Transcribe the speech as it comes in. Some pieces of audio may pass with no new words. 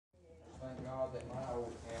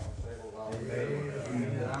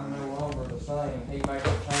same. He makes a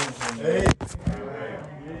change in you.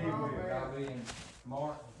 I'll be in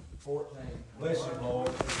Mark 14. Bless you,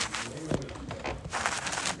 Lord.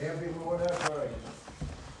 There'll be more than that praise.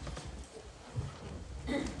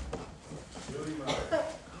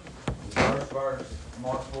 First verse,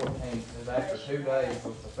 Mark 14 says, after 2 days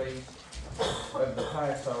was the feast of the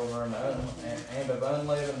Passover and of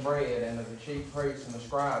unleavened bread, and of the chief priests and the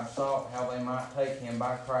scribes sought how they might take him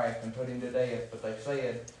by craft and put him to death. But they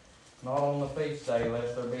said, not on the feast day,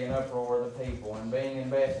 lest there be an uproar of the people. And being in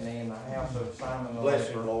Bethany in the house of Simon the Bless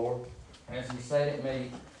you, leper, Lord. as he sat at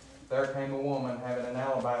meat, there came a woman having an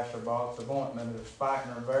alabaster box of ointment of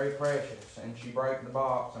spikenard very precious, and she brake the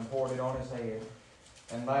box and poured it on his head.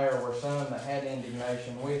 And there were some that had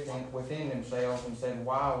indignation within themselves, and said,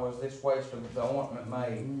 why was this waste of the ointment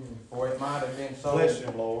made? For it might have been sold Bless you,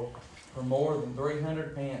 Lord. for more than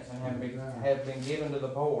 300 pence, and have been given to the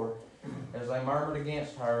poor. As they murmured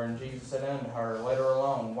against her, and Jesus said unto her, let her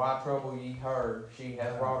alone. Why trouble ye her? She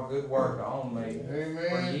hath wrought a good work on me. Amen.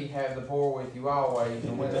 For ye have the poor with you always,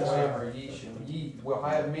 and whensoever ye will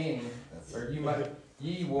have many, or ye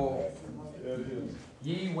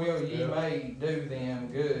may do them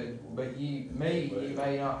good, but ye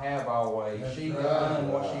may not have always. She hath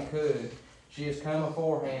done what she could. She is come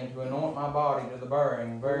aforehand to anoint my body to the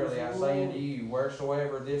burying. Verily I say unto you,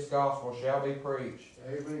 wheresoever this gospel shall be preached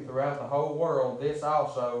throughout the whole world, this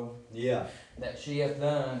also that she hath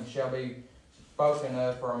done shall be spoken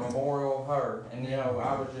of for a memorial of her. And you know,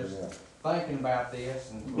 I was just thinking about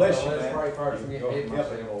this, and Bless you, let's man. pray first and get hit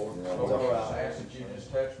myself. Lord, I just ask that you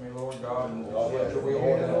just touch me, Lord God, and just let your will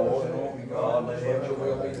be done, Lord, and Lord, God, let your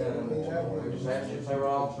will be done. We just ask you to say we're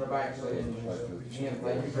all in the backslid, and just again,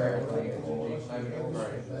 thank you for everything. In Jesus' name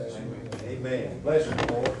we pray. Amen. Bless you,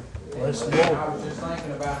 Lord. Bless the Lord. I was just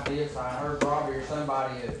thinking about this. I heard Robbie or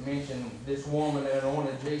somebody had mentioned this woman that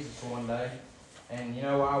anointed Jesus one day. And you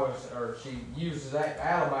know, she uses that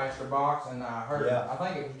alabaster box, and I heard, I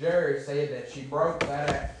think it was Jerry said that she broke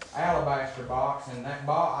that alabaster box, and that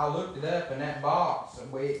box, I looked it up, and that box,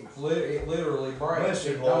 it literally breaks.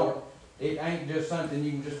 It ain't just something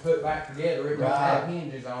you can just put back together. It doesn't have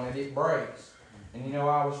hinges on it. It breaks. And you know,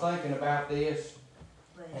 I was thinking about this,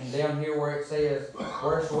 and down here where it says,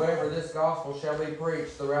 wheresoever this gospel shall be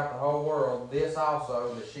preached throughout the whole world, this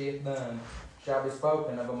also that she hath done shall be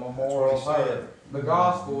spoken of a memorial of her. The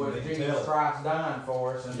gospel is Jesus Christ dying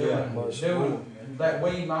for us and doing that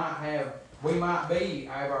we might have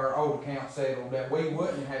our old account settled, that we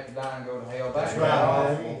wouldn't have to die and go to hell. That's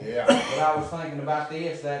right. Yeah. But I was thinking about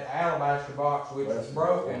this, that alabaster box which was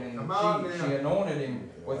broken, and she anointed him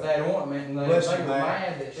with that ointment, and they were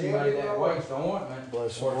mad that she made that waste of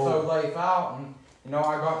ointment. So they thought, and you know,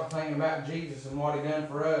 I got to thinking about Jesus and what he done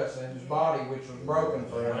for us, and his body which was broken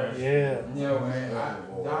for us. Yeah. You know, and I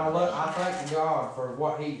thank God for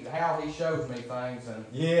how he shows me things, and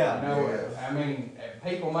you know, I mean,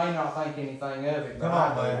 people may not think anything of it. Come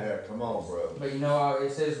on, man. Yeah, come on, bro. But you know,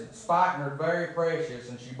 it says spikenard very precious,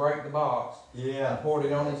 and she broke the box. And poured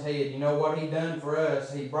it on his head. You know what he done for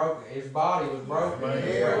us? He broke his body was broken. And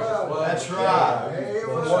his precious blood. That's right.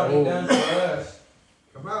 For what he done for us.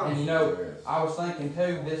 And you know, I was thinking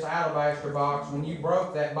too, this alabaster box, when you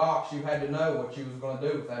broke that box, you had to know what you was going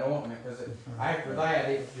to do with that ointment, because after that,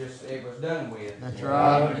 it was done with. That's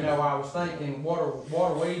right. And, you know, I was thinking, what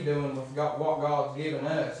are we doing with what God's given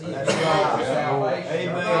us? He's given us salvation.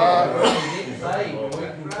 Amen. We can get saved, and we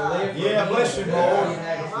can live. Yeah, bless you, Lord. He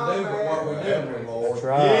had us to do, but what are we doing with it? That's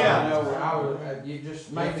right. Yeah. You know, you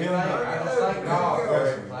just made me think. I just thank God for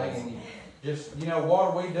everything. And just, you know, what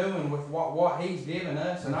are we doing with what he's given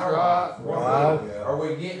us in our life? Are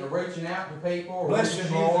we reaching out to people? Bless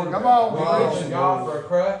you, Lord. Come on, Are we reaching God for a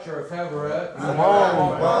crutch or a cover-up? Come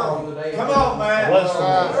on, man. Bless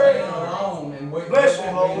you. Staying alone, and we bless you,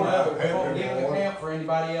 won't Lord. give an account for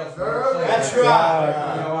anybody else. That's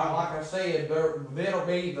right. You know, like I said,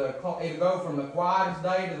 it'll go from the quietest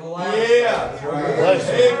day to the last. Yeah.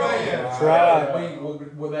 Bless you. Amen. That's right.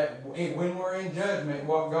 When we're in judgment,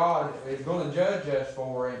 what God is going to judge us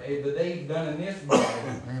for, and the deeds done in this body,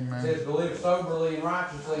 says to live soberly and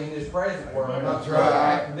righteously in this present world. That's right.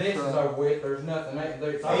 After this is over with, there's nothing.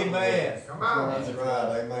 Amen. Come on. That's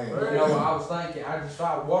right. Amen. You know, I was thinking, I just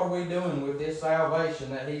thought, what are we doing with this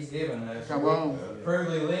salvation that he's given us? Come on.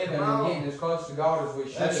 Truly living and getting as close to God as we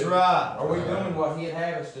should. That's right. Are we doing what he'd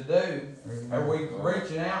have us to do? Are we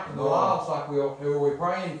reaching out to the lost like who are we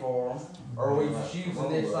praying for them? Or are we just using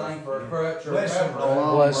this thing for a crutch or a cover?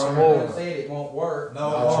 Bless the Lord. Said it won't work. No,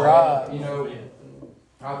 that's right. You know,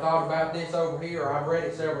 I thought about this over here. I've read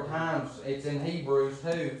it several times. It's in Hebrews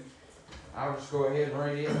too. I'll just go ahead and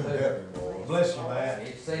read it too. Help me, Lord. Bless you, man.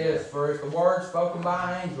 It says, "For if the word spoken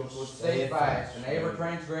by angels was steadfast, and every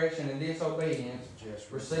transgression and disobedience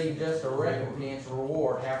receive just a recompense or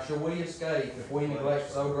reward, how shall we escape if we neglect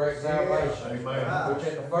so great salvation, Amen. which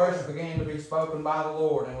at the first began to be spoken by the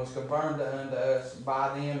Lord, and was confirmed unto us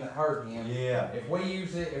by them that heard him?" Yeah. If we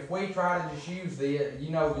use it, if we try to just use it,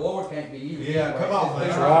 you know, the Lord can't be used. Yeah, anyway. come on, It says, man. "Do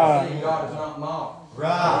That's not right. deceive, God is not mocked." He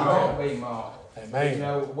Right. won't be mocked. You Amen.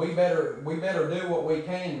 know, we better do what we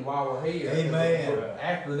can while we're here. Amen.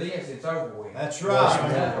 After this, it's over with. That's We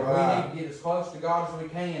right. need to get as close to God as we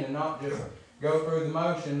can and not just go through the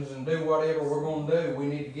motions and do whatever we're going to do. We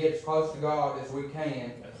need to get as close to God as we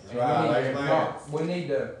can. And right. we need to Amen. we need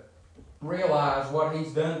to realize what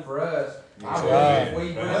He's done for us. I That's believe right. if we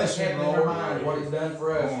really Bless kept him, in our Lord. mind what He's done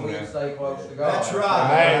for us, we'd stay close to God. That's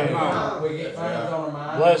right. Amen. We get things on our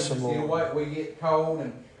mind. Bless we him, just get Lord. away, we get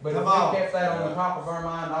cold, but Come if on. we kept that on the top of our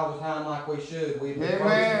mind all the time like we should, we'd be close to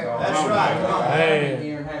Amen. God. That's right. We don't come Amen. in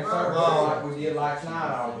here and have Come service on. like we did last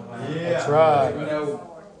night all the time. Yeah. That's right. You know,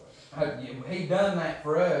 He done that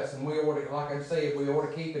for us, and we ought to, like I said, we ought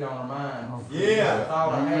to keep it on our mind. Yeah. With all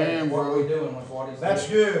our heads, what we're doing with what He's That's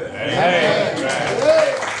doing. good. Amen.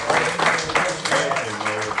 Amen.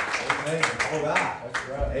 All right. That's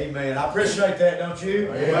right. Amen. I appreciate that, don't you?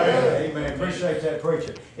 Amen. Amen. Appreciate that,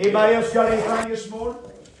 preacher. Anybody else got anything this morning?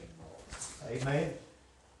 Amen.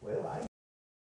 Well, I